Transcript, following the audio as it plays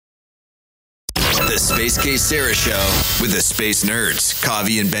The Space Case Sarah Show with the Space Nerds,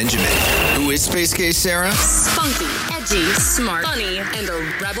 Kavi and Benjamin. Who is Space Case Sarah? Spunky, edgy, smart, funny, and a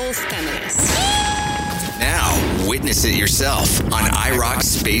rebel feminist. Now, witness it yourself on iRock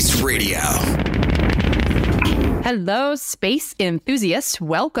Space Radio. Hello, space enthusiasts.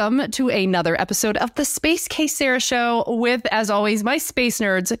 Welcome to another episode of the Space Case Sarah Show with, as always, my space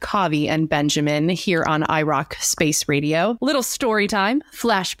nerds, Kavi and Benjamin, here on iRock Space Radio. Little story time,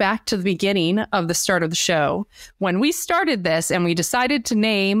 flashback to the beginning of the start of the show. When we started this and we decided to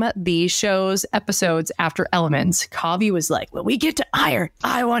name the show's episodes after elements, Kavi was like, when we get to iron,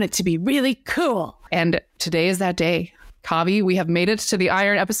 I want it to be really cool. And today is that day. Kavi, we have made it to the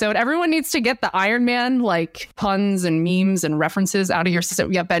Iron episode. Everyone needs to get the Iron Man, like, puns and memes and references out of your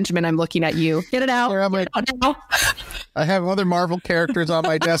system. Yeah, Benjamin, I'm looking at you. Get it out. Get it out now. I have other Marvel characters on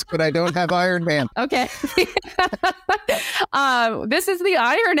my desk, but I don't have Iron Man. Okay. This is the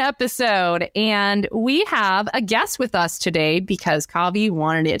Iron episode, and we have a guest with us today because Kavi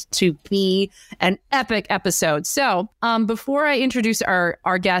wanted it to be an epic episode. So before I introduce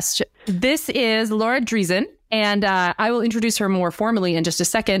our guest, this is Laura Driessen. And I will introduce her more formally in just a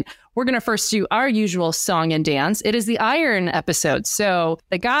second. We're going to first do our usual song and dance. It is the Iron episode. So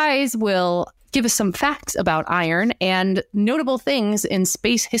the guys will give us some facts about Iron and notable things in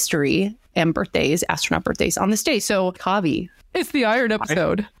space history and birthdays, astronaut birthdays on this day. So, Kavi, it's the Iron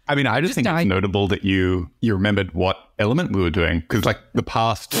episode. I just think it's notable that you remembered what element we were doing. Because, like, the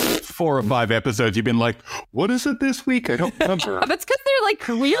past 4 or 5 episodes, you've been like, what is it this week? I don't remember. That's because they're, like,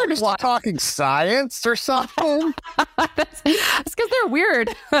 weird. Just talking science or something. That's because they're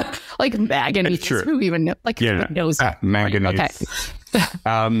weird. Like, manganese. Who even knows? Like, who knows? Manganese.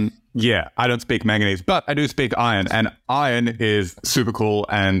 Okay. Yeah, I don't speak manganese, but I do speak iron, and iron is super cool,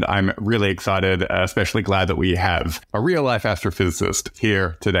 and I'm really excited, especially glad that we have a real-life astrophysicist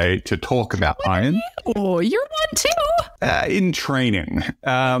here today to talk about iron. Oh, you're one too? In training.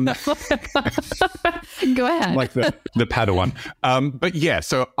 Go ahead. Like the Padawan. But yeah,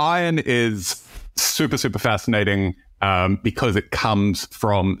 so iron is super, super fascinating because it comes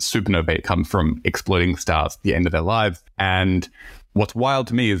from supernovae. It comes from exploding stars at the end of their lives, and what's wild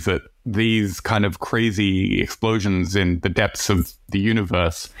to me is that these kind of crazy explosions in the depths of the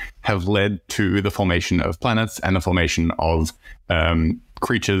universe have led to the formation of planets and the formation of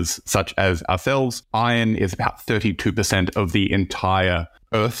creatures such as ourselves. Iron is about 32% of the entire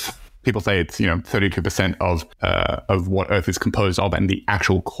Earth. People say it's 32% of what Earth is composed of, and the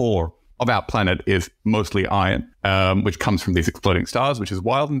actual core of our planet is mostly iron, which comes from these exploding stars, which is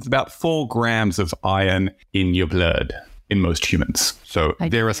wild. And it's about 4 grams of iron in your blood in most humans. So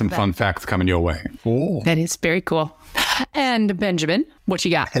there are some fun facts coming your way. Cool. That is very cool. And Benjamin, what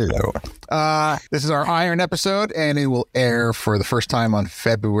you got? Hello. This is our Iron episode, and it will air for the first time on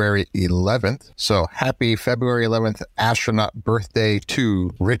February 11th. So happy February 11th astronaut birthday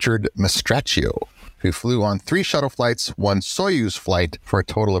to Richard Mastracchio, who flew on 3 shuttle flights, 1 Soyuz flight, for a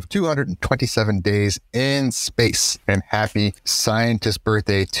total of 227 days in space. And happy scientist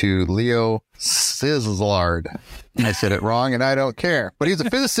birthday to Leo Szilard. I said it wrong, and I don't care. But he's a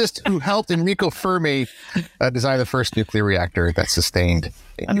physicist who helped Enrico Fermi design the first nuclear reactor that sustained.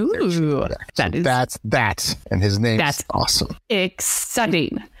 Ooh, that's that. And his name is awesome.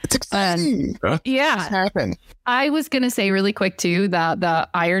 Exciting. It's exciting. Yeah. What's happened? I was going to say really quick, too, the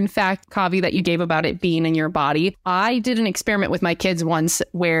iron fact, Kavi, that you gave about it being in your body. I did an experiment with my kids once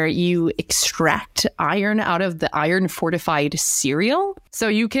where you extract iron out of the iron fortified cereal. So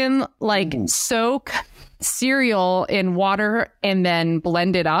you can soak cereal in water and then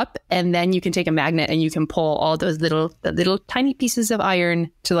blend it up, and then you can take a magnet and you can pull all those little tiny pieces of iron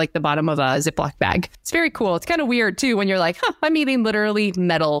to like the bottom of a Ziploc bag. It's very cool. It's kind of weird too when you're like, I'm eating literally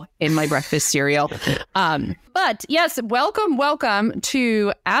metal in my breakfast cereal. But yes, welcome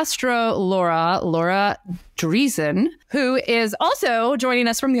to Astro Laura Driessen, who is also joining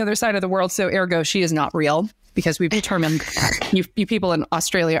us from the other side of the world. So ergo, she is not real, because we've determined you people in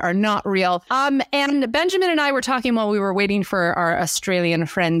Australia are not real. And Benjamin and I were talking while we were waiting for our Australian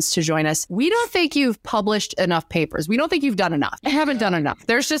friends to join us. We don't think you've published enough papers. We don't think you've done enough. You haven't done enough.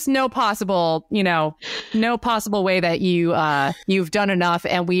 There's just no possible way that you've done enough,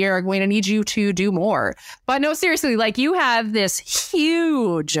 and we are going to need you to do more. But no, seriously, like, you have this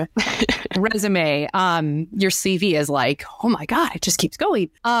huge resume. Your CV is like, oh my God, it just keeps going.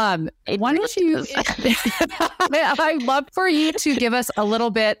 Why don't you... I'd love for you to give us a little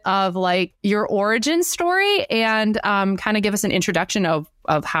bit of like your origin story and kind of give us an introduction of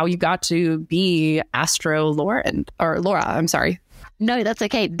how you got to be Laura. I'm sorry. No, that's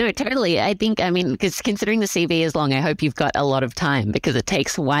okay. No, totally. I think, because considering the CV is long, I hope you've got a lot of time because it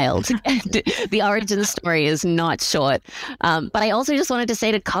takes a while to get the origin story is not short. But I also just wanted to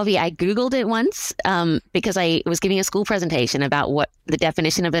say to Covi, I Googled it once because I was giving a school presentation about what the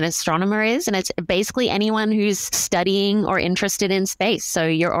definition of an astronomer is. And it's basically anyone who's studying or interested in space. So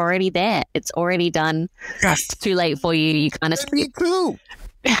you're already there. It's already done. Yes. It's too late for you. You kind of... Me too.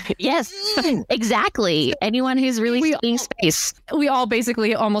 Yes, exactly. Anyone who's really studying space. We all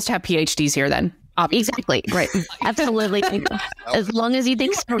basically almost have PhDs here then. Exactly. Right. Absolutely. As long as you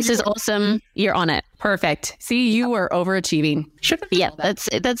think space is awesome, you're on it. Perfect. See, you were overachieving. Yeah,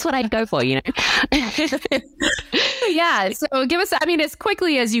 that's what I'd go for, Yeah. So give us, as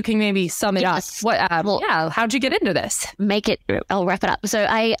quickly as you can maybe sum it up. What? How'd you get into this? I'll wrap it up. So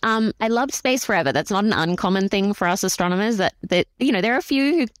I loved space forever. That's not an uncommon thing for us astronomers that there are a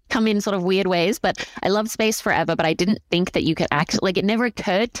few who come in sort of weird ways, but I loved space forever, but I didn't think that you could actually, it never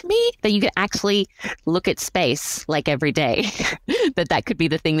occurred to me that you could actually look at space like every day, that could be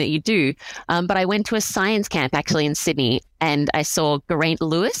the thing that you do. But I went to a science camp actually in Sydney, and I saw Geraint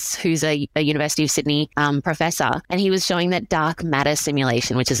Lewis, who's a University of Sydney professor, and he was showing that dark matter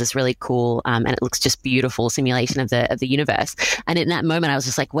simulation, which is this really cool, and it looks just beautiful simulation of the universe. And in that moment, I was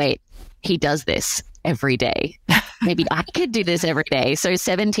just like, wait, he does this every day. Maybe I could do this every day. So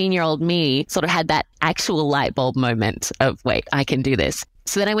 17-year-old me sort of had that actual light bulb moment of, wait, I can do this.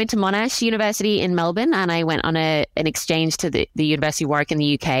 So then I went to Monash University in Melbourne, and I went on an exchange to the University of Warwick in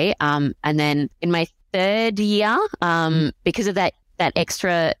the UK. And then in my third year, because of that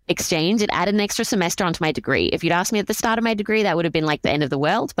extra exchange, it added an extra semester onto my degree. If you'd asked me at the start of my degree, that would have been like the end of the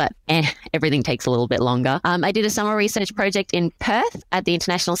world, but everything takes a little bit longer. I did a summer research project in Perth at the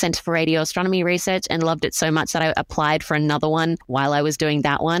International Centre for Radio Astronomy Research and loved it so much that I applied for another one while I was doing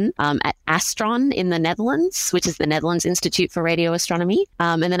that one at Astron in the Netherlands, which is the Netherlands Institute for Radio Astronomy.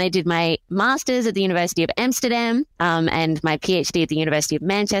 And then I did my master's at the University of Amsterdam and my PhD at the University of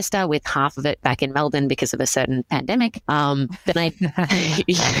Manchester, with half of it back in Melbourne because of a certain pandemic. Then I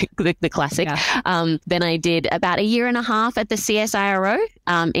the classic. Yeah. Then I did about a year and a half at the CSIRO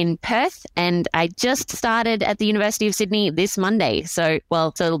in Perth, and I just started at the University of Sydney this Monday. So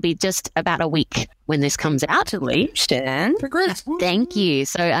it'll be just about a week when this comes out. Congrats. Thank you.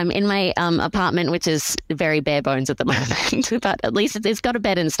 So I'm in my apartment, which is very bare bones at the moment, but at least it's got a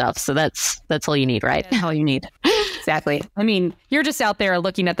bed and stuff. So that's all you need, right? That's all you need. Exactly. You're just out there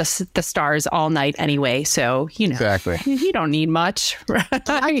looking at the stars all night anyway. So, exactly. You don't need much.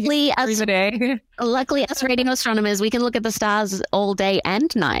 Luckily, us radio astronomers, we can look at the stars all day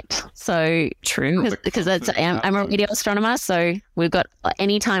and night. So true. Because I'm a radio astronomer. So we've got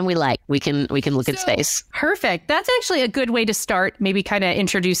any time we like, we can look at space. Perfect. That's actually a good way to start, maybe kind of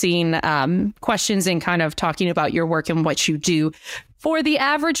introducing questions and kind of talking about your work and what you do. For the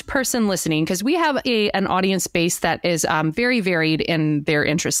average person listening, because we have an audience base that is very varied in their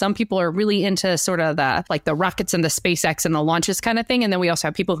interests. Some people are really into sort of the rockets and the SpaceX and the launches kind of thing. And then we also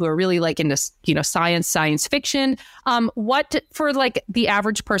have people who are really into, science fiction. What for the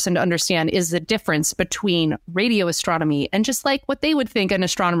average person to understand is the difference between radio astronomy and just what they would think an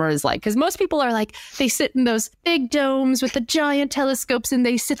astronomer is like? Because most people are they sit in those big domes with the giant telescopes and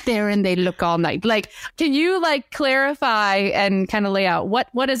they sit there and they look all night. Can you clarify and kind of lay out what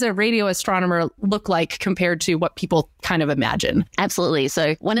does a radio astronomer look like compared to what people kind of imagine? Absolutely.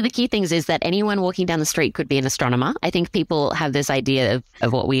 So one of the key things is that anyone walking down the street could be an astronomer. I think people have this idea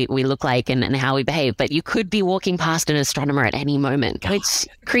of what we look like and how we behave, but you could be walking past an astronomer at any moment, which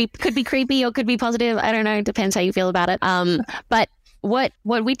could be creepy or could be positive. I don't know. It depends how you feel about it. But what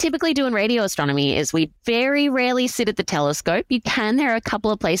we typically do in radio astronomy is we very rarely sit at the telescope. There are a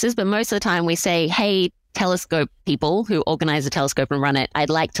couple of places, but most of the time we say, hey, telescope people who organize the telescope and run it, I'd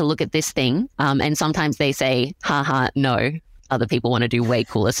like to look at this thing. And sometimes they say, no, other people want to do way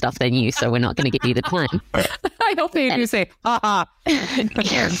cooler stuff than you, so we're not going to give you the time. I hope they do say,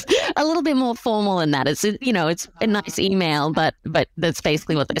 Yes, a little bit more formal than that. It's it's a nice email, but that's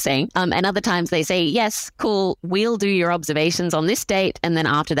basically what they're saying. And other times they say, yes, cool, we'll do your observations on this date, and then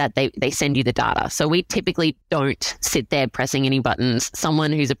after that they send you the data. So we typically don't sit there pressing any buttons.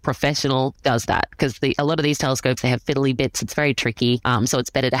 Someone who's a professional does that, because a lot of these telescopes, they have fiddly bits. It's very tricky. So it's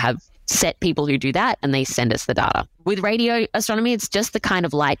better to have set people who do that, and they send us the data. With radio astronomy, it's just the kind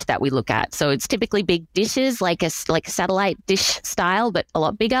of light that we look at. So it's typically big dishes, like a satellite dish style, but a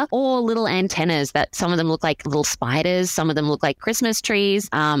lot bigger, or little antennas that some of them look like little spiders, some of them look like Christmas trees.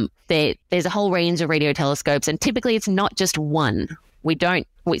 There's a whole range of radio telescopes, and typically it's not just one.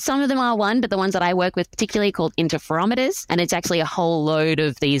 Some of them are one, but the ones that I work with particularly called interferometers, and it's actually a whole load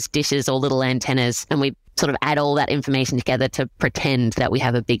of these dishes or little antennas, and we sort of add all that information together to pretend that we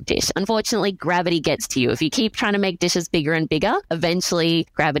have a big dish. Unfortunately, gravity gets to you. If you keep trying to make dishes bigger and bigger, eventually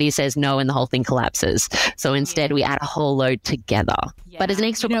gravity says no and the whole thing collapses. So instead, we add a whole load together. Yeah. But as an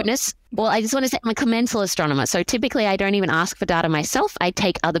extra bonus, well, I just want to say I'm a commensal astronomer. So typically, I don't even ask for data myself. I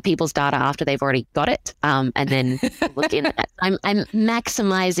take other people's data after they've already got it, and then look in it. I'm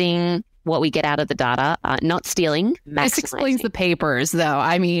maximizing what we get out of the data, not stealing. This explains the papers, though.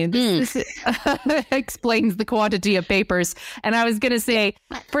 I mean, this explains the quantity of papers. And I was going to say,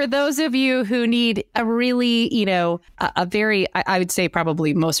 for those of you who need a really, a very, I would say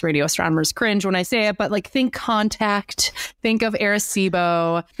probably most radio astronomers cringe when I say it, but like think Contact, think of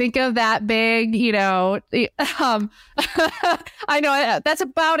Arecibo, think of that big, I know that's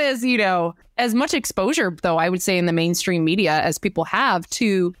about as much exposure, though, I would say in the mainstream media as people have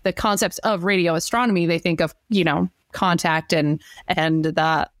to the concepts of radio astronomy. They think of, Contact and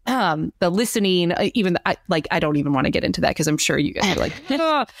the listening, I don't even want to get into that because I'm sure you guys are like,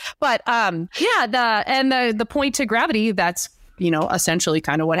 oh. But the point to gravity, that's essentially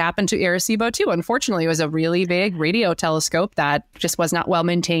kind of what happened to Arecibo too. Unfortunately, it was a really big radio telescope that just was not well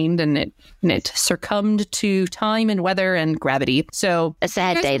maintained, and it succumbed to time and weather and gravity. So a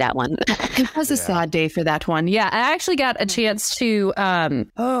sad day, that one. It was a sad day for that one. Yeah, I actually got a chance to,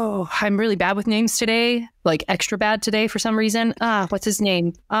 I'm really bad with names today. Like extra bad today for some reason. What's his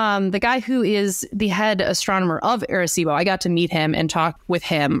name? The guy who is the head astronomer of Arecibo. I got to meet him and talk with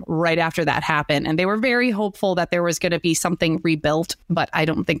him right after that happened. And they were very hopeful that there was going to be something rebuilt, but I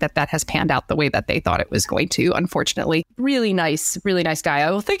don't think that has panned out the way that they thought it was going to, unfortunately. Really nice guy. I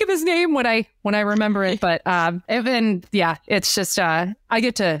will think of his name when I remember it. But it's just I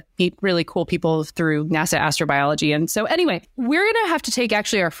get to meet really cool people through NASA astrobiology. And so anyway, we're going to have to take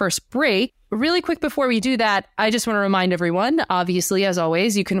actually our first break. Really quick before we do that, I just want to remind everyone, obviously, as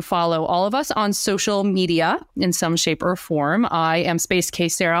always, you can follow all of us on social media in some shape or form. I am Space K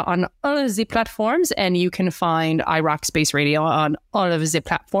Sarah on all of the platforms, and you can find iRock Space Radio on all of the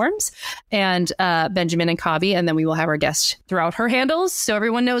platforms, and Benjamin and Kavi, and then we will have our guest throughout her handles, so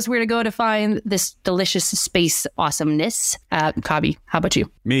everyone knows where to go to find this delicious space awesomeness. Kavi, how about you?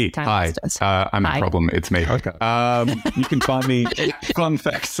 Me. Hi. I'm a problem. It's me. Okay. You can find me Fun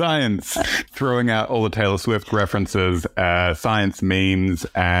Fact Science, throwing out all the Taylor Swift references, science memes,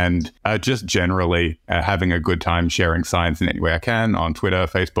 and just generally having a good time sharing science in any way I can on Twitter,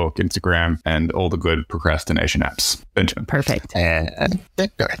 Facebook, Instagram, and all the good procrastination apps. Benjamin. Perfect.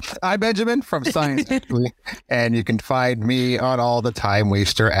 I'm Benjamin from Science Actually, and you can find me on all the time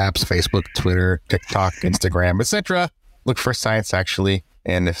waster apps, Facebook, Twitter, TikTok, Instagram, etc. Look for Science Actually,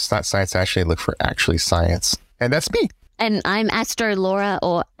 and if it's not Science Actually, look for Actually Science. And that's me. And I'm Astro Laura,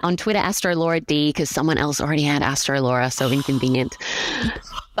 or on Twitter, Astro Laura D, because someone else already had Astro Laura, so inconvenient.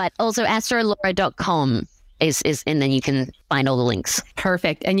 But also astrolaura.com is, and then you can find all the links.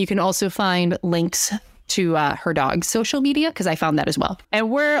 Perfect. And you can also find links to her dog's social media, because I found that as well. And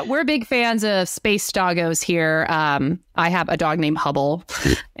we're big fans of space doggos here. I have a dog named Hubble,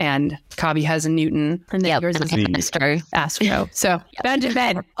 and Kavi has a Newton, and then yours is Astro. So yep.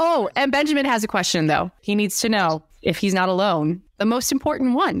 Benjamin. Oh, and Benjamin has a question though. He needs to know if he's not alone. The most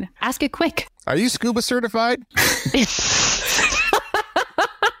important one. Ask it quick. Are you scuba certified?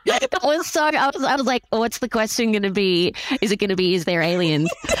 I was like, what's the question going to be? Is it going to be, is there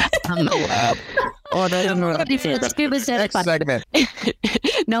aliens? Next segment.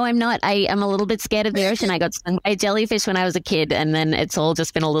 No, I'm not. I am a little bit scared of the ocean. I got stung by a jellyfish when I was a kid, and then it's all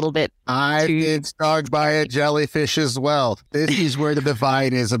just been a little bit. I've been stung by a jellyfish as well. This is where the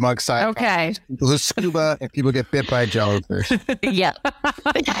divide is amongst science. Okay. People who scuba and people get bit by a jellyfish. Yeah.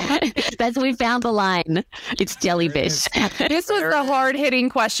 We found the line. It's jellyfish. This was the hard-hitting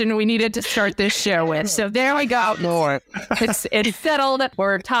question we needed to start this show with. So there we go. Lord. It's settled.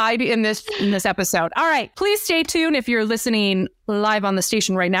 We're tied in this episode. All right. Please stay tuned if you're listening live on the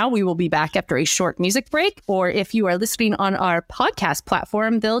station right now. We will be back after a short music break. Or if you are listening on our podcast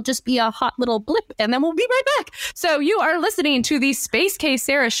platform, there'll just be a hot little blip and then we'll be right back. So you are listening to the Space K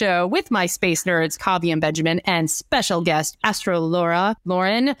Sarah Show with my space nerds, Kavi and Benjamin, and special guest, Astro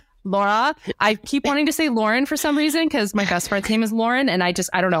Lauren. Laura. I keep wanting to say Lauren for some reason because my best friend's name is Lauren, and I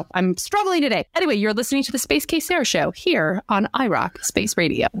don't know. I'm struggling today. Anyway, you're listening to the Space K Sarah Show here on iRock Space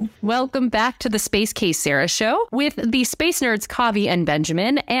Radio. Welcome back to the Space K Sarah Show with the space nerds Kavi and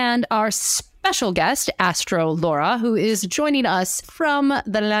Benjamin, and our special guest, Astro Laura, who is joining us from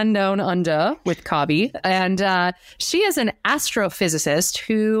the land down under with Kavi. And she is an astrophysicist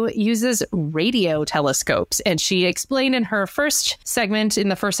who uses radio telescopes. And she explained in the first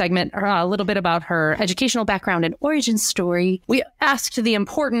segment, a little bit about her educational background and origin story. We asked the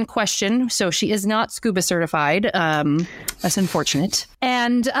important question. So she is not scuba certified. That's unfortunate.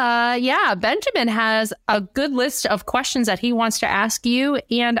 And Benjamin has a good list of questions that he wants to ask you.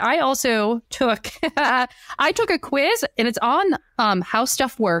 And I also took a quiz, and it's on how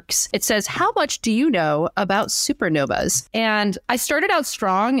stuff works. It says, how much do you know about supernovas? And I started out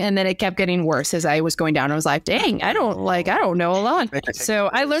strong, and then it kept getting worse as I was going down. I was like, dang, I don't know a lot. So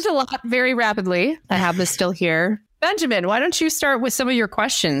I learned a lot very rapidly. I have this still here. Benjamin, why don't you start with some of your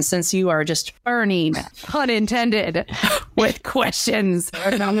questions, since you are just burning, pun intended, with questions.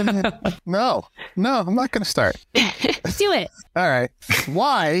 No, I'm not going to start. Do it. All right.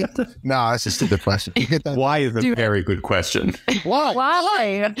 Why? No, that's just a stupid question. Why is a very good question. Why?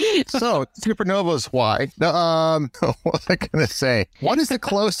 Why? So, supernovas, why? What was I going to say? What is the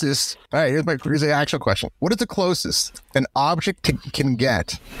closest? All right, here's the actual question. What is the closest an object can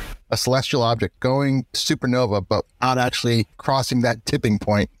get, a celestial object, going supernova, but not actually crossing that tipping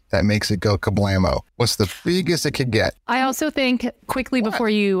point that makes it go kablamo? What's the biggest it could get? I also think, quickly before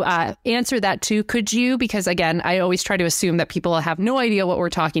you answer that too, could you, because again, I always try to assume that people have no idea what we're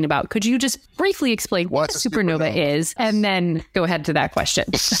talking about. Could you just briefly explain what a supernova is, and then go ahead to that question?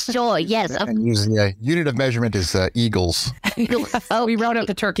 Sure, yes. And using a unit of measurement is eagles. We round up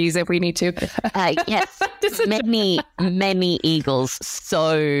the turkeys if we need to. Yes, many eagles.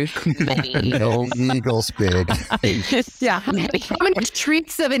 So many eagles. Eagles big. Yeah. How many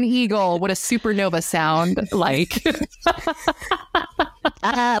shrieks of an eagle would a supernova sound like?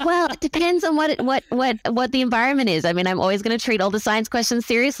 Well, it depends on what the environment is. I mean, I'm always going to treat all the science questions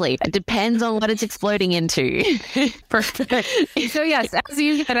seriously. It depends on what it's exploding into. Perfect. So yes, as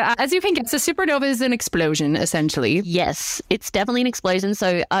you can guess, a supernova is an explosion, essentially. Yes, it's definitely an explosion.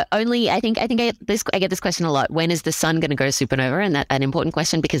 So I think I get this question a lot. When is the sun going to go supernova? And that's an important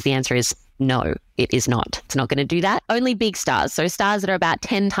question, because the answer is no, it is not. It's not going to do that. Only big stars. So stars that are about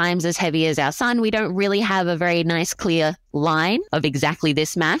 10 times as heavy as our sun. We don't really have a very nice, clear line of exactly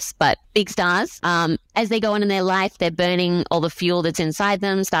this mass, but big stars, as they go on in their life, they're burning all the fuel that's inside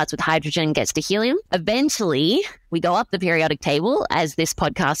them, starts with hydrogen, gets to helium. Eventually, we go up the periodic table, as this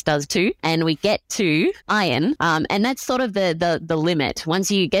podcast does too, and we get to iron. And that's sort of the limit.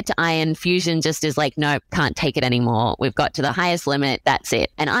 Once you get to iron, fusion just is like, nope, can't take it anymore. We've got to the highest limit. That's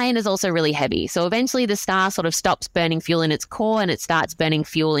it. And iron is also really heavy. So eventually the star sort of stops burning fuel in its core, and it starts burning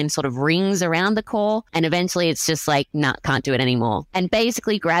fuel in sort of rings around the core. And eventually it's just like, nah, can't do it anymore. And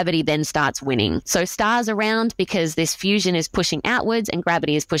basically gravity then starts winning. So stars around because this fusion is pushing outwards and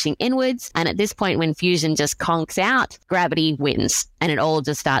gravity is pushing inwards. And at this point, when fusion just conks out, gravity wins, and it all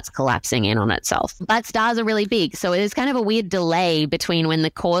just starts collapsing in on itself. But stars are really big, so there's kind of a weird delay between when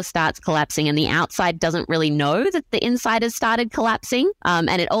the core starts collapsing and the outside doesn't really know that the inside has started collapsing, and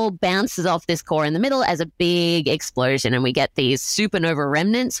it all bounces off this core in the middle as a big explosion, and we get these supernova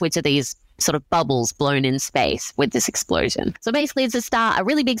remnants, which are these sort of bubbles blown in space with this explosion. So basically it's a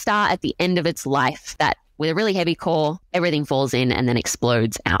really big star at the end of its life that, with a really heavy core, everything falls in and then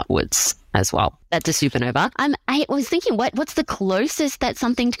explodes outwards as well. That's a supernova. I was thinking, what's the closest that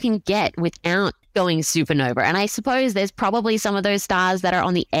something can get without going supernova? And I suppose there's probably some of those stars that are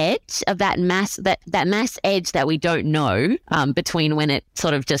on the edge of that mass edge that we don't know, between when it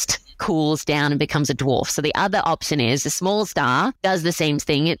sort of just cools down and becomes a dwarf. So the other option is a small star does the same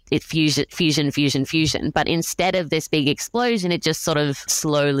thing. It fusion. But instead of this big explosion, it just sort of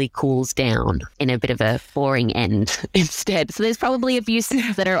slowly cools down in a bit of a boring end instead. So there's probably a few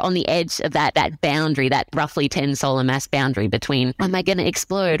stars that are on the edge of that boundary, that roughly 10 solar mass boundary between, am I going to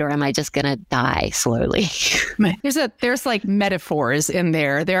explode or am I just going to die slowly? There's like metaphors in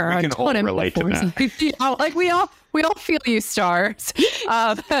there. There are a ton of metaphors. Yeah, like we all feel you, stars.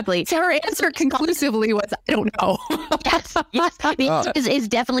 So her answer conclusively was, I don't know. Yes. The answer is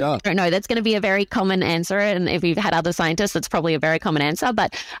definitely, I don't know. That's going to be a very common answer. And if we've had other scientists, that's probably a very common answer.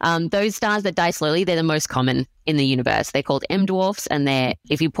 But those stars that die slowly, they're the most common in the universe. They're called M dwarfs, and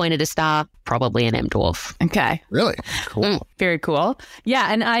if you point at a star, probably an M dwarf. Okay. Really? Cool. Very cool.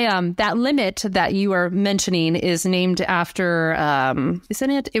 Yeah, and I that limit that you are mentioning is named after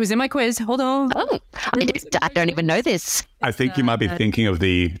isn't it? It was in my quiz. Hold on. Oh, I don't even know this. I think you might be thinking of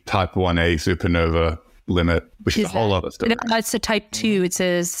the Type 1a supernova limit, which is a whole other story. No, it's a type 2. It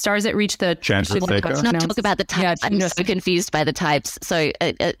says stars that reach the... Chandrasekhar. Let's not talk about the types. I'm so confused by the types. So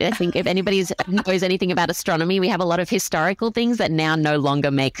I think if anybody knows anything about astronomy, we have a lot of historical things that now no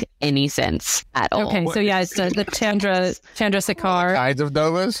longer make any sense at all. Okay, so yeah, it's the Chandrasekhar. Kinds of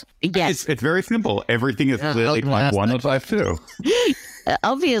novas? Yes. It's very simple. Everything is clearly type 1 or type 2.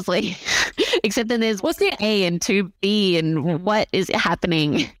 Obviously. Except then there's what's the A and 2B and what is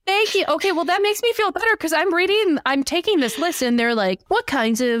happening? Thank you. Okay, well that makes me feel better because I'm taking this list and they're like, what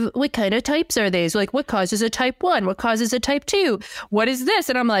kind of types are these? Like, what causes a type 1? What causes a type 2? What is this?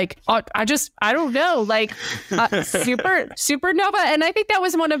 And I'm like, I don't know. Like, supernova. And I think that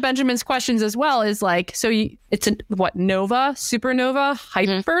was one of Benjamin's questions as well. Is like, it's a nova, supernova,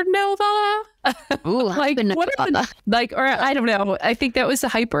 hypernova. Ooh, like hypernova. what are or I don't know. I think that was the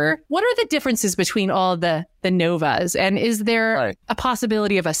hyper. What are the differences between all the novas? And is there a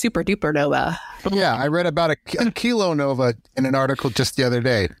possibility of a super duper nova? Yeah, I read about a kilonova in an article just the other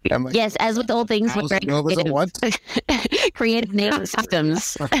day. I'm like, yes, as with all things, we're very novas at once? creative name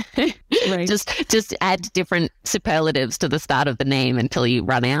systems. Right. Just add different superlatives to the start of the name until you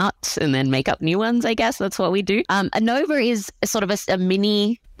run out, and then make up new ones. I guess that's what we do. A nova is sort of a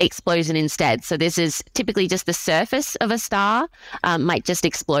mini explosion instead. So this is typically just the surface of a star might just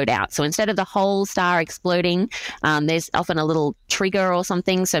explode out. So instead of the whole star exploding, there's often a little trigger or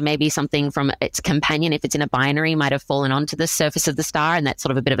something. So maybe something from its companion, if it's in a binary, might have fallen onto the surface of the star, and that's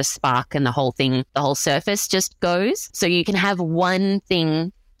sort of a bit of a spark, and the whole surface just goes. So you can have one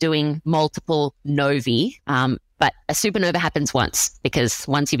thing doing multiple novae. But a supernova happens once, because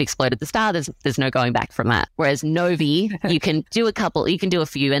once you've exploded the star, there's no going back from that. Whereas novae, you can do a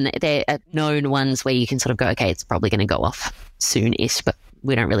few, and they're known ones where you can sort of go, okay, it's probably going to go off soon-ish, but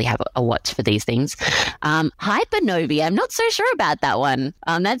we don't really have a watch for these things. Hypernovae, I'm not so sure about that one.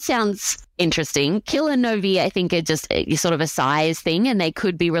 That sounds interesting. Kilonovae, I think, are just sort of a size thing, and they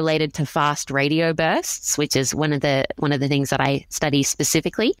could be related to fast radio bursts, which is one of the things that I study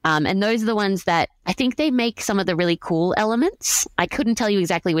specifically. And those are the ones that I think they make some of the really cool elements. I couldn't tell you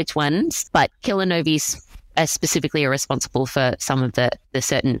exactly which ones, but kilonovae specifically are responsible for some of the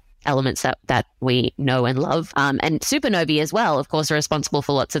certain elements that we know and love. And supernovae as well, of course, are responsible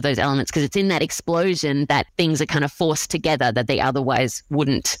for lots of those elements, because it's in that explosion that things are kind of forced together that they otherwise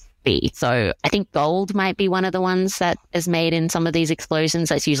wouldn't be. So I think gold might be one of the ones that is made in some of these explosions.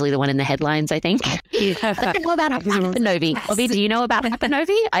 That's usually the one in the headlines, I think. I don't know about hypernovae. Ovi, do you know about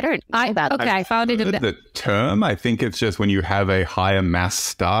hypernovae? I don't know about Okay, I found it in the term. I think it's just when you have a higher mass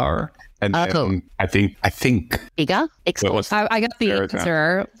star. And then I think bigger. I got the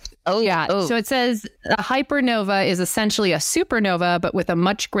answer. Oh, yeah. Oh. So it says a hypernova is essentially a supernova, but with a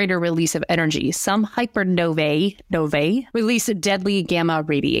much greater release of energy. Some hypernovae release deadly gamma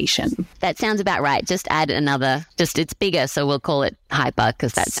radiation. That sounds about right. Just add another. It's bigger, so we'll call it hyper,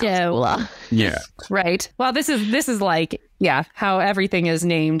 because that sounds cooler. Yeah. Right. Well, this is like, yeah, how everything is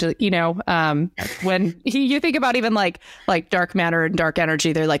named. When you think about even like dark matter and dark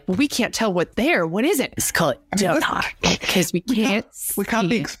energy, they're like, well, we can't tell what is it? It's called dark because we can't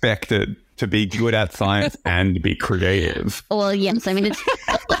be expected to be good at science and be creative. Well, yes. I mean, it's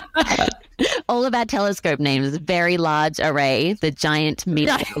all of our telescope names. Very large array, the giant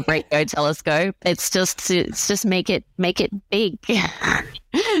medium radio telescope. It's just make it big. Yeah,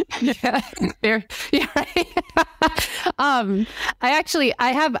 right.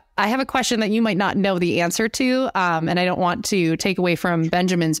 I have a question that you might not know the answer to, and I don't want to take away from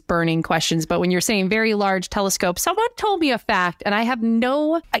Benjamin's burning questions. But when you're saying very large telescope, someone told me a fact, and I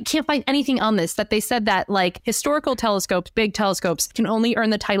can't find anything on this, that they said that like historical telescopes, big telescopes, can only earn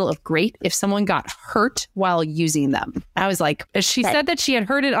the title of great if someone got hurt while using them. I was like, she said that she had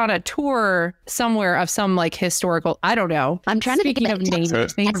heard it on a tour somewhere of some like historical, I don't know. I'm trying to think of names.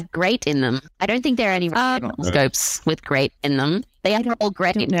 Has great in them. I don't think there are any telescopes with great in them. They are all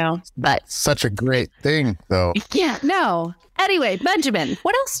great. No, but such a great thing, though. Yeah. No. Anyway, Benjamin,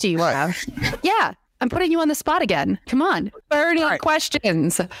 what else do you have? Yeah. I'm putting you on the spot again. Come on. Burning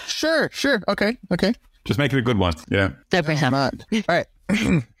questions. Sure. Okay. Just make it a good one. Yeah. No pressure. All right.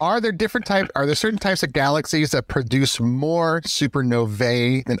 Are there certain types of galaxies that produce more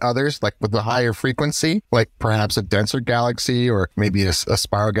supernovae than others, like with a higher frequency, like perhaps a denser galaxy or maybe a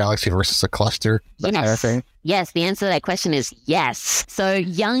spiral galaxy versus a cluster? That kind of thing? Yes, the answer to that question is yes. So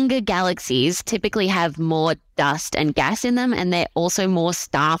younger galaxies typically have more dust and gas in them, and they're also more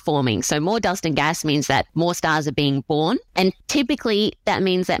star forming. So more dust and gas means that more stars are being born. And typically that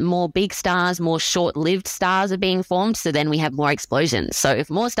means that more big stars, more short-lived stars are being formed. So then we have more explosions. So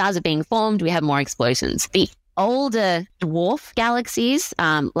if more stars are being formed, we have more explosions. The older dwarf galaxies,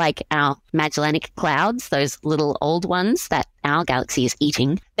 like our Magellanic Clouds, those little old ones that our galaxy is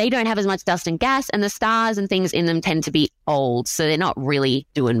eating, they don't have as much dust and gas, and the stars and things in them tend to be old, so they're not really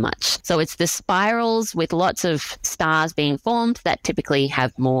doing much. So it's the spirals with lots of stars being formed that typically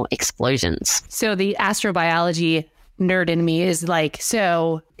have more explosions. So the astrobiology nerd in me is like,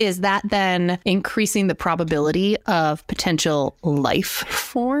 so is that then increasing the probability of potential life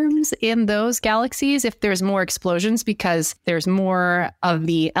forms in those galaxies if there's more explosions because there's more of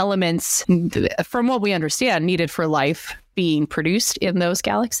the elements, from what we understand, needed for life being produced in those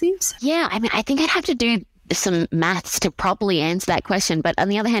galaxies? Yeah, I mean, I think I'd have to do some maths to properly answer that question. But on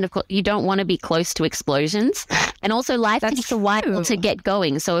the other hand, of course, you don't want to be close to explosions. And also life takes a while to get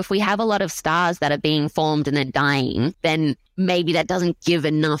going. So if we have a lot of stars that are being formed and then dying, then maybe that doesn't give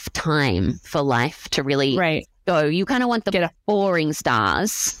enough time for life to really go. You kind of want the boring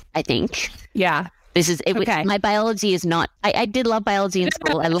stars, I think. Yeah. This is it. Okay. My biology is not. I did love biology in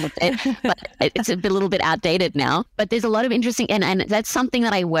school. I loved it, but it's a little bit outdated now. But there's a lot of interesting, and that's something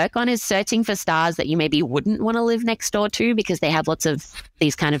that I work on is searching for stars that you maybe wouldn't want to live next door to because they have lots of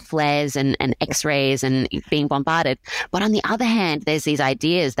these kind of flares and X-rays and being bombarded. But on the other hand, there's these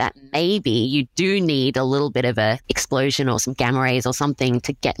ideas that maybe you do need a little bit of a explosion or some gamma rays or something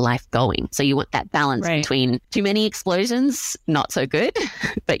to get life going. So you want that balance between too many explosions, not so good,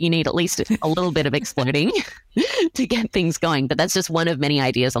 but you need at least a little bit of exploding to get things going. But that's just one of many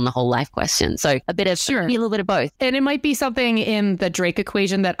ideas on the whole life question. So a bit of a little bit of both. And it might be something in the Drake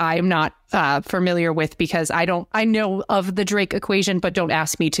equation that I'm not familiar with because I know of the Drake equation, but don't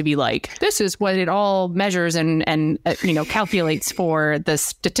ask me to be like, this is what it all measures and calculates for the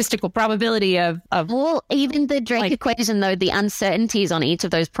statistical probability of. Well, even the Drake equation, though, the uncertainties on each of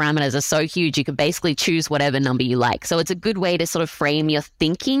those parameters are so huge, you can basically choose whatever number you like. So it's a good way to sort of frame your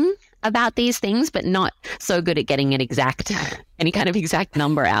thinking about these things, but not so good at getting it exact, any kind of exact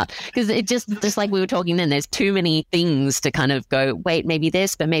number out. Because it just like we were talking then, there's too many things to kind of go, wait, maybe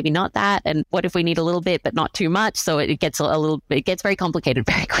this, but maybe not that. And what if we need a little bit, but not too much? So it gets it gets very complicated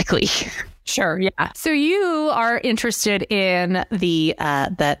very quickly. Sure. Yeah. So you are interested in the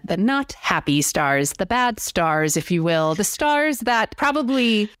not happy stars, the bad stars, if you will, the stars that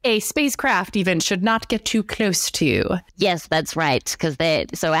probably a spacecraft even should not get too close to. Yes, that's right. Because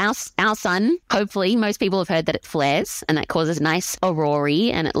our sun, hopefully, most people have heard that it flares and that causes nice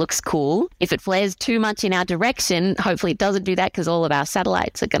aurorae and it looks cool. If it flares too much in our direction, hopefully it doesn't do that because all of our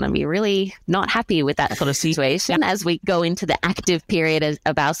satellites are going to be really not happy with that sort of situation as we go into the active period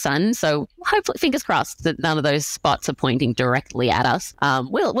of our sun. So hopefully, fingers crossed that none of those spots are pointing directly at us.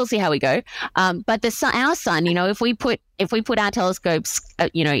 We'll see how we go. But our sun, if we put our telescopes,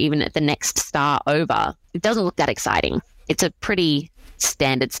 even at the next star over, it doesn't look that exciting. It's a pretty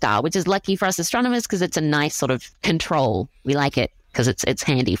standard star, which is lucky for us astronomers because it's a nice sort of control. We like it because it's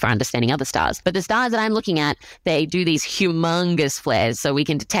handy for understanding other stars. But the stars that I'm looking at, they do these humongous flares, so we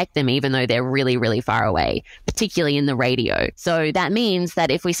can detect them even though they're really, really far away, particularly in the radio. So that means that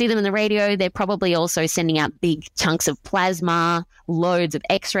if we see them in the radio, they're probably also sending out big chunks of plasma, loads of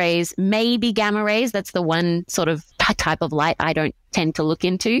X-rays, maybe gamma rays. That's the one sort of type of light I don't tend to look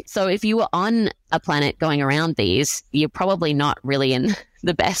into. So if you were on a planet going around these, you're probably not really in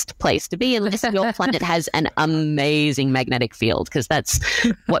the best place to be unless your planet has an amazing magnetic field, because that's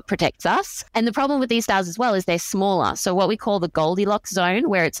what protects us. And the problem with these stars as well is they're smaller. So what we call the Goldilocks zone,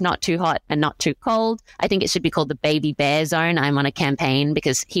 where it's not too hot and not too cold, I think it should be called the baby bear zone. I'm on a campaign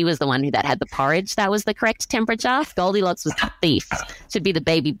because he was the one that had the porridge. That was the correct temperature. Goldilocks was the thief. Should be the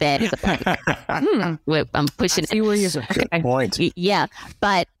baby bear. I'm pushing it. Good point. Yeah.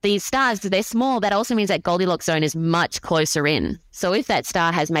 But these stars, they're small. That also means that Goldilocks zone is much closer in. So if that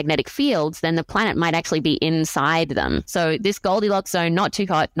star has magnetic fields, then the planet might actually be inside them. So this Goldilocks zone, not too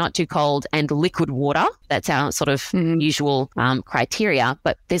hot, not too cold, and liquid water, that's our sort of usual criteria.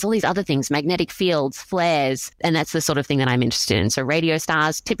 But there's all these other things, magnetic fields, flares, and that's the sort of thing that I'm interested in. So radio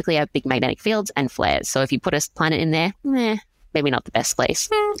stars typically have big magnetic fields and flares. So if you put a planet in there, maybe not the best place.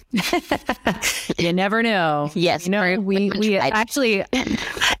 You never know. Yes. We actually,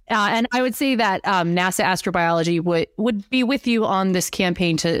 and I would say that NASA astrobiology would be with you on this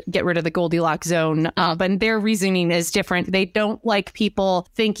campaign to get rid of the Goldilocks zone. But their reasoning is different. They don't like people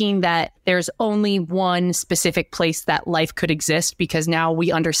thinking that there's only one specific place that life could exist, because now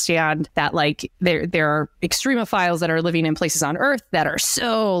we understand that there are extremophiles that are living in places on Earth that are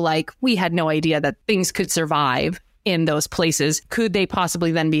so we had no idea that things could survive in those places, could they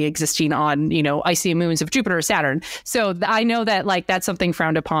possibly then be existing on, icy moons of Jupiter or Saturn? So I know that like that's something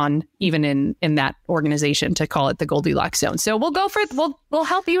frowned upon even in that organization to call it the Goldilocks zone. So we'll go for it. We'll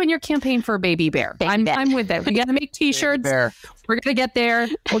help you in your campaign for Baby Bear. I'm with that. We got to make t-shirts. We're going to get there.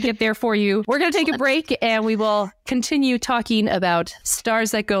 We'll get there for you. We're going to take a break and we will continue talking about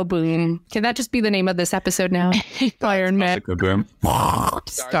stars that go boom. Can that just be the name of this episode now? Iron Man. Go boom.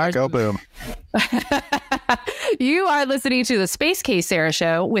 Stars Go boom. You are listening to the Space Case Sarah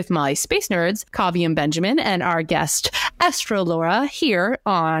Show with my space nerds, Kavi and Benjamin, and our guest, Astro Laura, here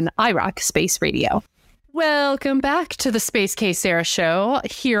on iRock Space Radio. Welcome back to the Space Case Sarah Show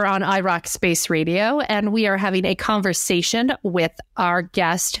here on iRock Space Radio, and we are having a conversation with our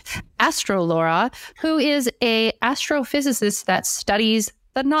guest, Astro Laura, who is a astrophysicist that studies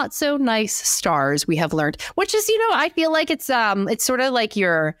the not so nice stars, we have learned, which is, I feel like it's sort of like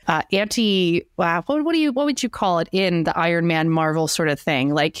your what would you call it in the Iron Man Marvel sort of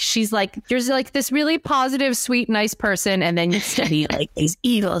thing? Like she's like, there's like this really positive, sweet, nice person, and then you study like these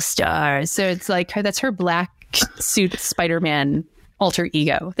evil stars. So it's like that's her black suit Spider-Man alter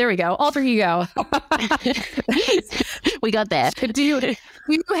ego. There we go. Alter ego. We got there. Do you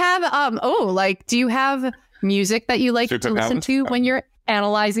have music that you like to listen to when you're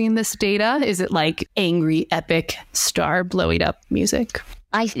analyzing this data? Is it like angry, epic, star blowing up music?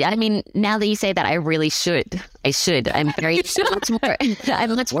 I mean, now that you say that, I really should. I should. I'm very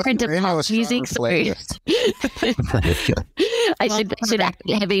I'm much more into pop music. Sorry. I should act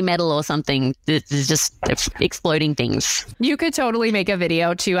heavy metal or something. It's just exploding things. You could totally make a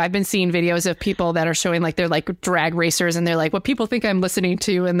video too. I've been seeing videos of people that are showing like they're like drag racers and they're like what people think I'm listening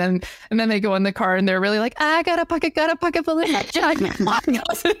to, and then they go in the car and they're really like, I got a pocket full of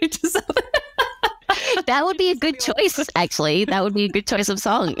listening to something. That would be a good choice, actually. That would be a good choice of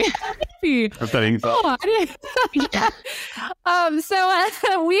song. So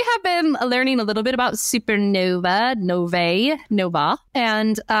we have been learning a little bit about supernova, nova,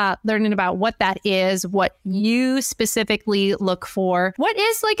 and learning about what that is, what you specifically look for. What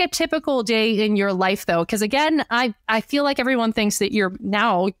is like a typical day in your life, though? Because again, I feel like everyone thinks that you're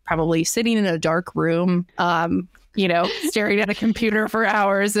now probably sitting in a dark room, staring at a computer for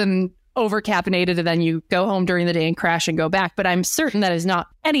hours and over caffeinated, and then you go home during the day and crash and go back. But I'm certain that is not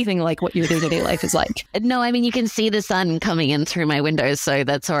anything like what your day-to-day life is like. No, I mean, you can see the sun coming in through my windows, so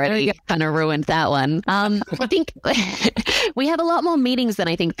that's already kind of ruined that one. I think we have a lot more meetings than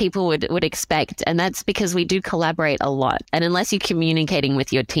I think people would expect, and that's because we do collaborate a lot. And unless you're communicating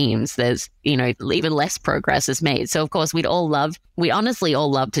with your teams, there's, even less progress is made. So, of course, we honestly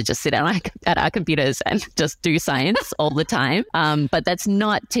all love to just sit at our computers and just do science all the time. But that's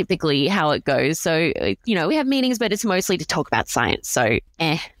not typically how it goes. So, we have meetings, but it's mostly to talk about science. So,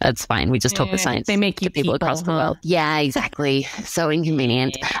 that's fine. We just talk about science. They make you people across the world. Yeah, exactly. So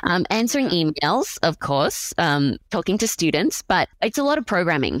inconvenient. Answering emails, of course, talking to students, but it's a lot of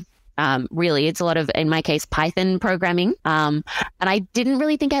programming. Really, it's a lot of, in my case, Python programming. And I didn't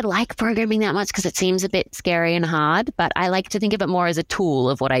really think I'd like programming that much because it seems a bit scary and hard, but I like to think of it more as a tool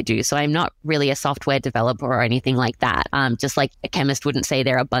of what I do. So I'm not really a software developer or anything like that. Just like a chemist wouldn't say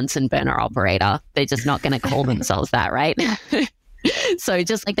they're a Bunsen burner operator. They're just not going to call themselves that, right? So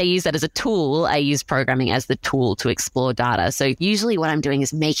just like they use that as a tool, I use programming as the tool to explore data. So usually what I'm doing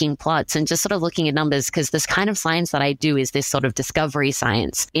is making plots and just sort of looking at numbers, because this kind of science that I do is this sort of discovery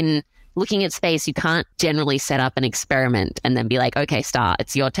science. In looking at space, you can't generally set up an experiment and then be like, okay, star,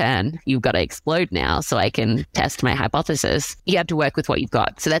 it's your turn. You've got to explode now so I can test my hypothesis. You have to work with what you've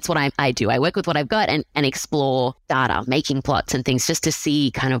got. So that's what I do. I work with what I've got and explore data, making plots and things just to see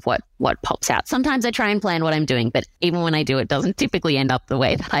kind of what pops out. Sometimes I try and plan what I'm doing, but even when I do, it doesn't typically end up the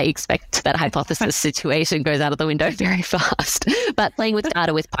way that I expect. That hypothesis situation goes out of the window very fast. But playing with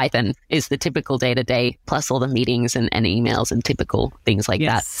data with Python is the typical day-to-day, plus all the meetings and emails and typical things like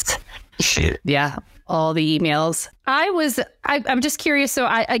that. Yeah, all the emails. I'm just curious. So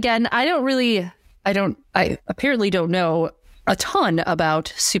I apparently don't know a ton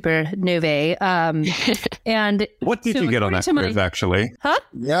about supernovae. And what did you get on that quiz, actually? Huh?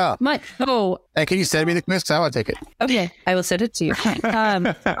 Yeah. And can you send me the quiz? I want to take it. Okay, I will send it to you. I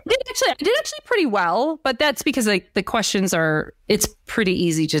did actually pretty well, but that's because the questions it's pretty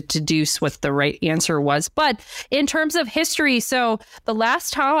easy to deduce what the right answer was. But in terms of history, so the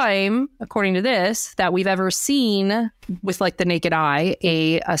last time, according to this, that we've ever seen with like the naked eye,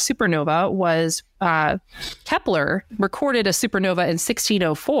 a supernova was Kepler recorded a supernova in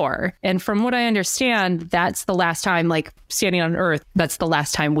 1604. And from what I understand, that's the last time, like standing on Earth, that's the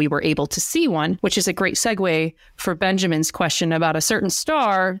last time we were able to see one, which is a great segue for Benjamin's question about a certain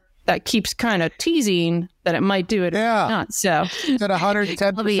star that keeps kind of teasing that it might do it. Yeah. Or not. So It's at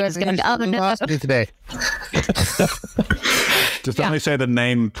 110% velocity today. Just only say the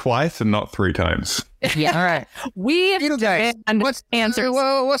name twice and not 3 times. yeah, All right. we Beetlejuice. demand What's answers.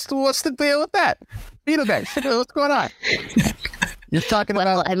 what's the deal with that? Beetlejuice. What's going on? You're talking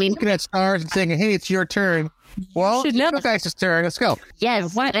about looking at stars and saying, "Hey, it's your turn." Well, should know. Beetlejuice's turn. Let's go.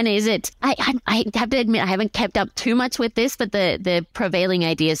 Yes, when is it? I have to admit, I haven't kept up too much with this, but the prevailing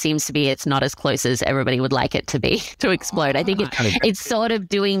idea seems to be it's not as close as everybody would like it to be to explode. I think it's sort of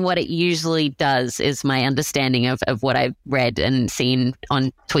doing what it usually does, is my understanding of what I've read and seen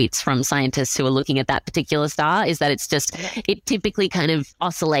on tweets from scientists who are looking at that particular star, is that it typically kind of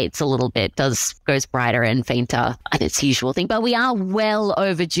oscillates a little bit, goes brighter and fainter than its usual thing. But we are well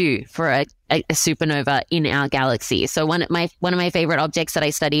overdue for a supernova in our galaxy. So one of my favorite objects that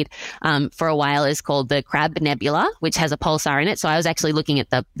I studied for a while is called the Crab Nebula, which has a pulsar in it. So I was actually looking at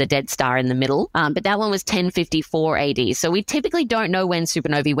the dead star in the middle, but that one was 1054 AD. So we typically don't know when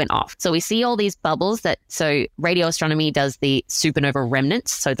supernovae went off. So we see all these bubbles so radio astronomy does the supernova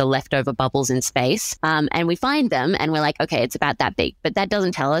remnants, so the leftover bubbles in space, and we find them and we're like, okay, it's about that big. But that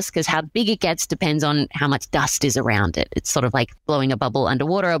doesn't tell us, because how big it gets depends on how much dust is around it. It's sort of like blowing a bubble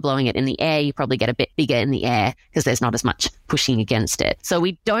underwater or blowing it in the air. You probably get a bit bigger in the air because there's not as much pushing against it. So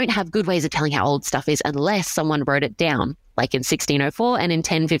we don't have good ways of telling how old stuff is unless someone wrote it down. Like in 1604 and in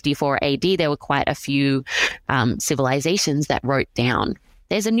 1054 AD, there were quite a few civilizations that wrote down,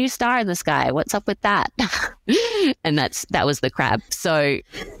 there's a new star in the sky. What's up with that? And that was the crab. So,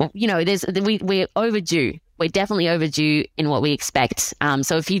 we're overdue. We're definitely overdue in what we expect.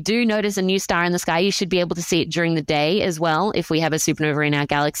 So if you do notice a new star in the sky, you should be able to see it during the day as well. If we have a supernova in our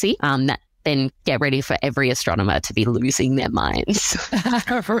galaxy, then get ready for every astronomer to be losing their minds.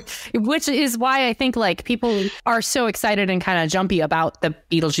 Which is why I think like people are so excited and kind of jumpy about the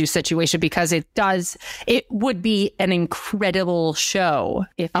Beetlejuice situation, because it would be an incredible show.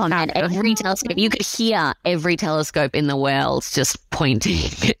 If every telescope, you could hear every telescope in the world just pointing,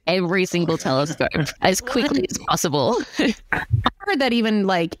 every single telescope as quickly as possible. I heard that even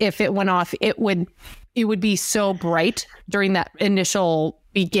like if it went off, it would be so bright during that initial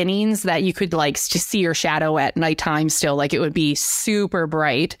beginnings that you could like just see your shadow at nighttime still. Like it would be super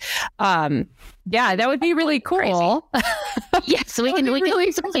bright. Yeah, that would be really cool. Yeah, so we can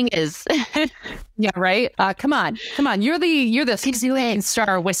do some fingers. Yeah, right. Come on. You're the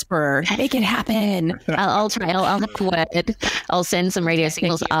star whisperer. Make it happen. I'll try. I'll have a word. I'll send some radio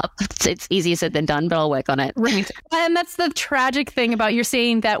signals up. It's easier said than done, but I'll work on it. Right. And that's the tragic thing about you're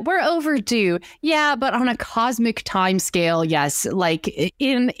saying that we're overdue. Yeah, but on a cosmic time scale, yes. Like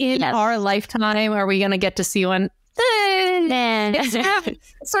in our lifetime, are we going to get to see one? It's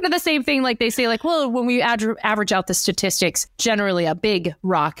sort of the same thing. Like they say, like, well, when we average out the statistics, generally a big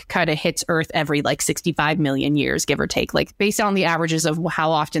rock kind of hits Earth every like 65 million years, give or take, like based on the averages of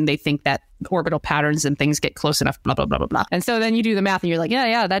how often they think that orbital patterns and things get close enough, blah, blah, blah, blah, blah. And so then you do the math and you're like,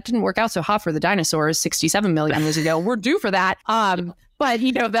 yeah, that didn't work out so hot for the dinosaurs 67 million years ago. We're due for that. But,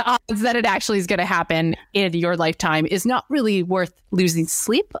 the odds that it actually is going to happen in your lifetime is not really worth losing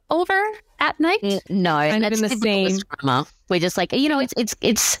sleep over at night. No, kind of in the same. We're just like,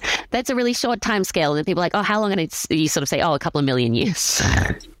 it's that's a really short time scale. And people are like, oh, how long? And you sort of say, oh, a couple of million years.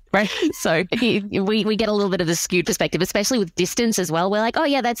 Right. So we get a little bit of the skewed perspective, especially with distance as well. We're like, oh,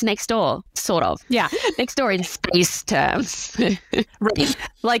 yeah, that's next door, sort of. Yeah. Next door in space terms. Right.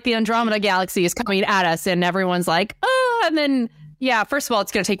 Like the Andromeda galaxy is coming at us and everyone's like, oh, and then, yeah, first of all,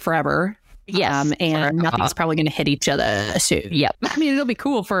 it's going to take forever. Yes. And nothing's probably going to hit each other soon. Yep. I mean, it'll be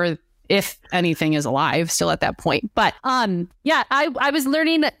cool for if anything is alive still at that point. But yeah, I was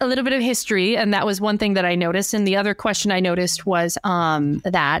learning a little bit of history, and that was one thing that I noticed. And the other question I noticed was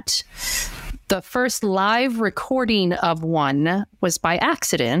that the first live recording of one was by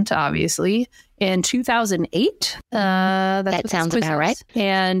accident, obviously, in 2008. That sounds about right.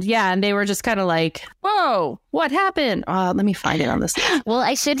 And yeah, and they were just kind of like, whoa, what happened? Let me find it on this. Well,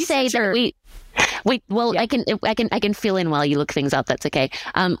 I should say that I can fill in while you look things up. That's okay.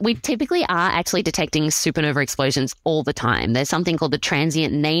 We typically are actually detecting supernova explosions all the time. There's something called the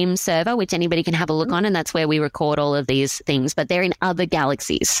Transient Name Server, which anybody can have a look on, and that's where we record all of these things. But they're in other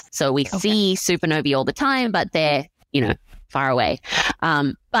galaxies, so we see supernovae all the time, but they're far away.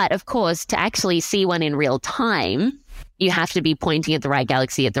 But of course, to actually see one in real time, you have to be pointing at the right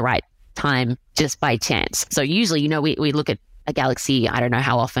galaxy at the right time, just by chance. So usually, we look at a galaxy, I don't know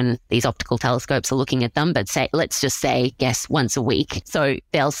how often these optical telescopes are looking at them, but let's just say, guess once a week. So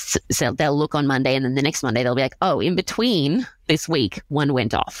they'll look on Monday, and then the next Monday they'll be like, oh, in between this week, one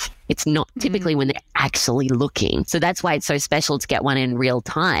went off. It's not typically when they're actually looking. So that's why it's so special to get one in real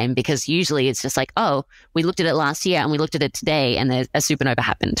time, because usually it's just like, oh, we looked at it last year and we looked at it today, and a supernova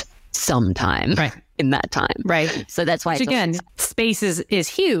happened sometime in that time. Right. So that's why, again, space is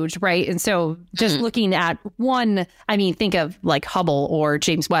huge, right? And so just looking at one, I mean, think of like Hubble or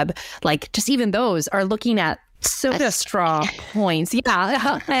James Webb, like just even those are looking at soda straw points.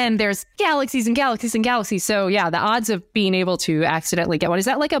 Yeah. And there's galaxies and galaxies and galaxies. So yeah, the odds of being able to accidentally get one, is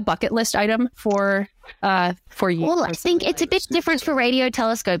that like a bucket list item for you? Well, I think it's a bit different for radio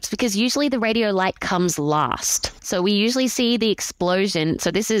telescopes, because usually the radio light comes last. So we usually see the explosion.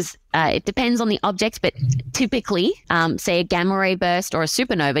 So this is, it depends on the object, but typically, say a gamma ray burst or a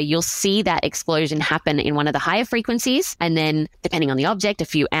supernova, you'll see that explosion happen in one of the higher frequencies. And then depending on the object, a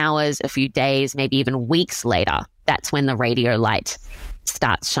few hours, a few days, maybe even weeks later, that's when the radio light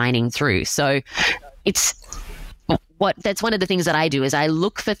starts shining through. So that's one of the things that I do, is I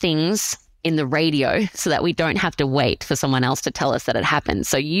look for things in the radio so that we don't have to wait for someone else to tell us that it happened.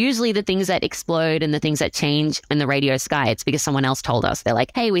 So usually the things that explode and the things that change in the radio sky, it's because someone else told us. They're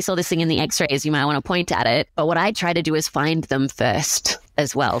like, hey, we saw this thing in the x-rays, you might want to point at it. But what I try to do is find them first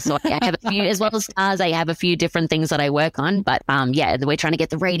as well. So I have a few, as well as stars, I have a few different things that I work on. But yeah, we're trying to get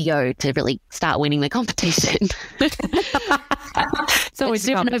the radio to really start winning the competition. So it's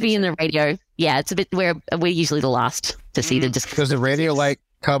supernovae in the radio. Yeah, it's a bit, we're usually the last to see them. Just does the radio light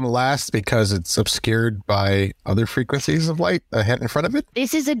come last because it's obscured by other frequencies of light ahead in front of it?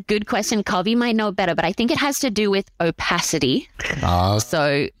 This is a good question. Covey might know better, but I think it has to do with opacity.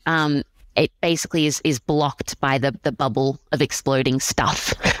 So it basically is blocked by the bubble of exploding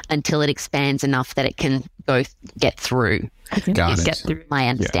stuff until it expands enough that it can get through. Get through my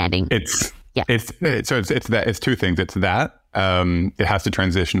understanding. Yeah. It's two things. It's that it has to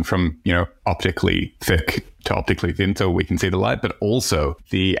transition from, optically thick to optically thin so we can see the light, but also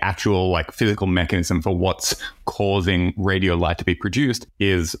the actual like physical mechanism for what's causing radio light to be produced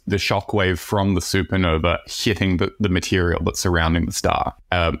is the shock wave from the supernova hitting the material that's surrounding the star.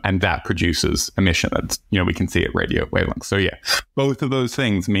 And that produces emission that's, we can see at radio wavelengths. So yeah, both of those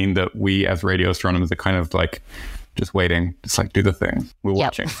things mean that we as radio astronomers are kind of like just waiting, just like do the thing. We're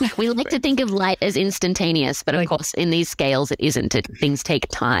watching. We like to think of light as instantaneous, but of course, in these scales, it isn't. Things take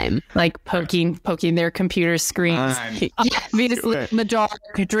time. Like poking their computer screens, Venus in the dark,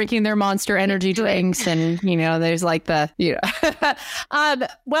 drinking their Monster Energy drinks, and there's like the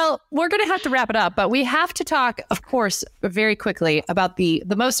well, we're gonna have to wrap it up, but we have to talk, of course, very quickly about the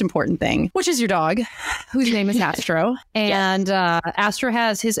most important thing, which is your dog, whose name is Astro, and Astro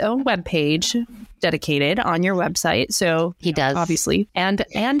has his own webpage dedicated on your website. So he does, obviously, and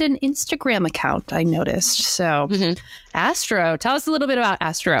an Instagram account, I noticed. So Astro, tell us a little bit about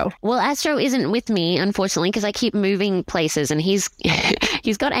Astro. Well, Astro isn't with me, unfortunately, because I keep moving places, and he's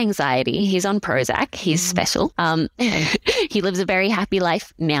got anxiety. He's on Prozac. He's special. He lives a very happy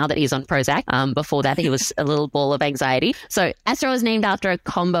life now that he's on Prozac. Before that, he was a little ball of anxiety. So Astro is named after a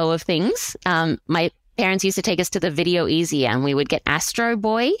combo of things. My parents used to take us to the Video Easy, and we would get Astro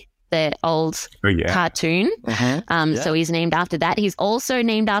Boy, the old cartoon. So he's named after that. He's also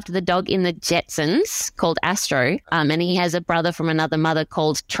named after the dog in the Jetsons called Astro. And he has a brother from another mother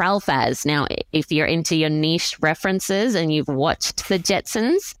called Tralfaz. Now, if you're into your niche references and you've watched the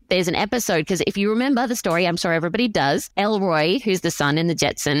Jetsons, there's an episode, because if you remember the story, I'm sure everybody does, Elroy, who's the son in the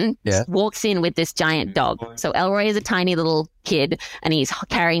Jetson, walks in with this giant dog. So Elroy is a tiny little kid, and he's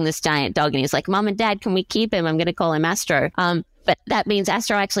carrying this giant dog, and he's like, Mom and Dad, can we keep him? I'm going to call him Astro. But that means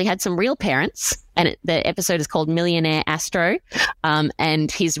Astro actually had some real parents, and the episode is called Millionaire Astro.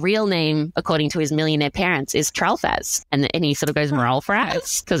 And his real name, according to his millionaire parents, is Tralfaz. And he sort of goes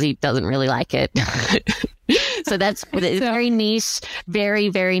Moralfraz because he doesn't really like it. So that's a very niche, very,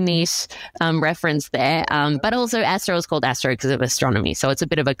 very niche reference there. But also Astro is called Astro because of astronomy. So it's a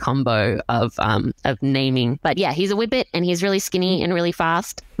bit of a combo of naming. But yeah, he's a whippet, and he's really skinny and really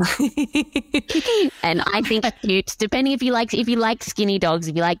fast. And I think cute. Depending if you like skinny dogs,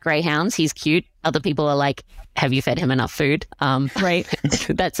 if you like greyhounds, he's cute. Other people are like, have you fed him enough food? Right.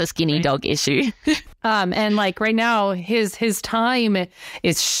 That's a skinny dog issue. And like right now, his time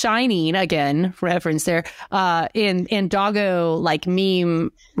is shining again, reference there, in doggo like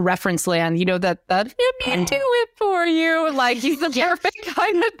meme reference land. That let me do it for you. Like he's the perfect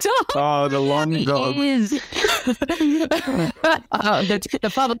kind of dog. Oh, the long dog. He is. The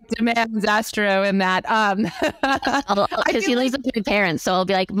public demands Astro in that. Because he lives with my parents, so I'll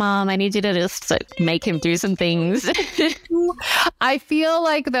be like, Mom, I need you to just make him do some things. I feel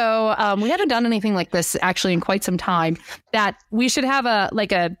like, though, we haven't done anything like this actually in quite some time, that we should have a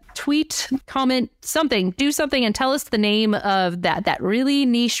tweet, comment, something, do something, and tell us the name of that really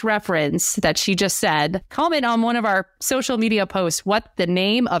niche reference that she just said. Comment on one of our social media posts what the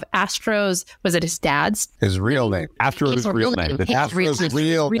name of Astro's, was it his dad's? His real name. Astro's real name. Astro's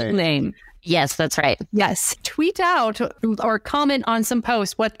real name. Yes, that's right. Yes. Tweet out or comment on some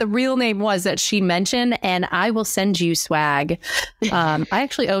post what the real name was that she mentioned, and I will send you swag. I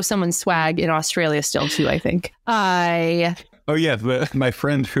actually owe someone swag in Australia still, too, I think. Oh, yeah. My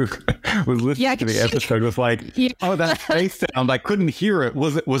friend who was listening to the episode was like, oh, that space sound. I couldn't hear it.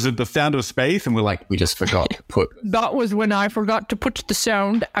 Was it the sound of space? And we're like, we just forgot to put. That was when I forgot to put the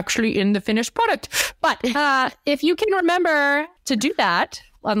sound actually in the finished product. But if you can remember to do that,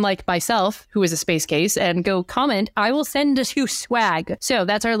 unlike myself, who is a space case, and go comment, I will send you swag. So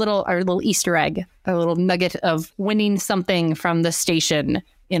that's our little Easter egg, a little nugget of winning something from the station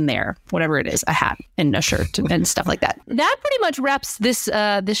in there, whatever it is, a hat and a shirt and stuff like that. That pretty much wraps this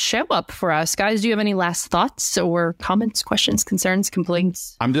show up for us, guys. Do you have any last thoughts or comments, questions, concerns,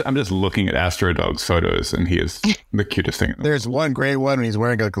 complaints? I'm just looking at Astro Dog's photos, and he is the cutest thing. There's one great one when he's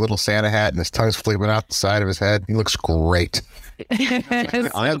wearing like a little Santa hat and his tongue's flipping out the side of his head. He looks great. That's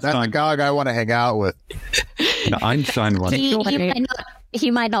the dog I want to hang out with. The Einstein one. He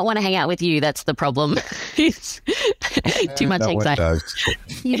might not want to hang out with you. That's the problem. He's too much anxiety.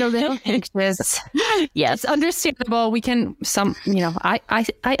 He's a little anxious. Yes, understandable. We can I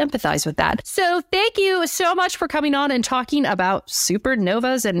empathize with that. So thank you so much for coming on and talking about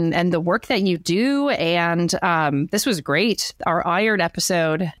supernovas and the work that you do. And this was great. Our Iron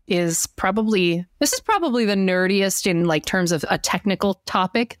episode is probably the nerdiest in terms of a technical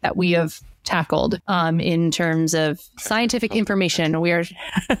topic that we have tackled in terms of scientific information. We are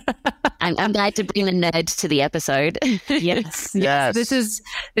I'm glad to bring the nerd to the episode. Yes. This is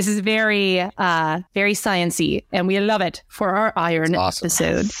very very sciencey, and we love it for our Iron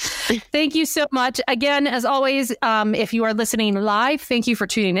episode. Thank you so much again. As always, if you are listening live, thank you for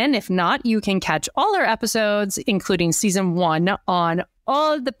tuning in. If not, you can catch all our episodes, including season 1, on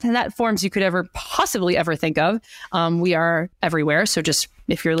all the platforms you could possibly ever think of. We are everywhere. So just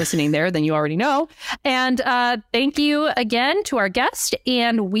if you're listening there, then you already know. And thank you again to our guest.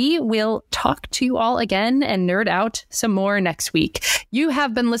 And we will talk to you all again and nerd out some more next week. You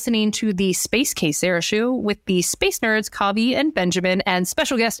have been listening to the Space Case Sarah Show with the Space Nerds, Kavi and Benjamin, and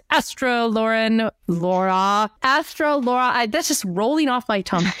special guest Astro Laura. That's just rolling off my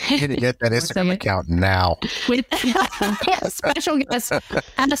tongue. You need to get that Instagram account now. With special guest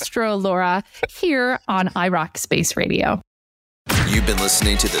Astro Laura here on iRock Space Radio. You've been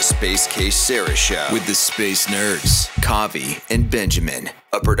listening to the Space Case Sarah Show with the Space Nerds, Kavi and Benjamin,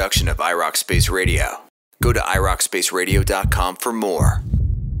 a production of iRock Space Radio. Go to iRockspaceradio.com for more.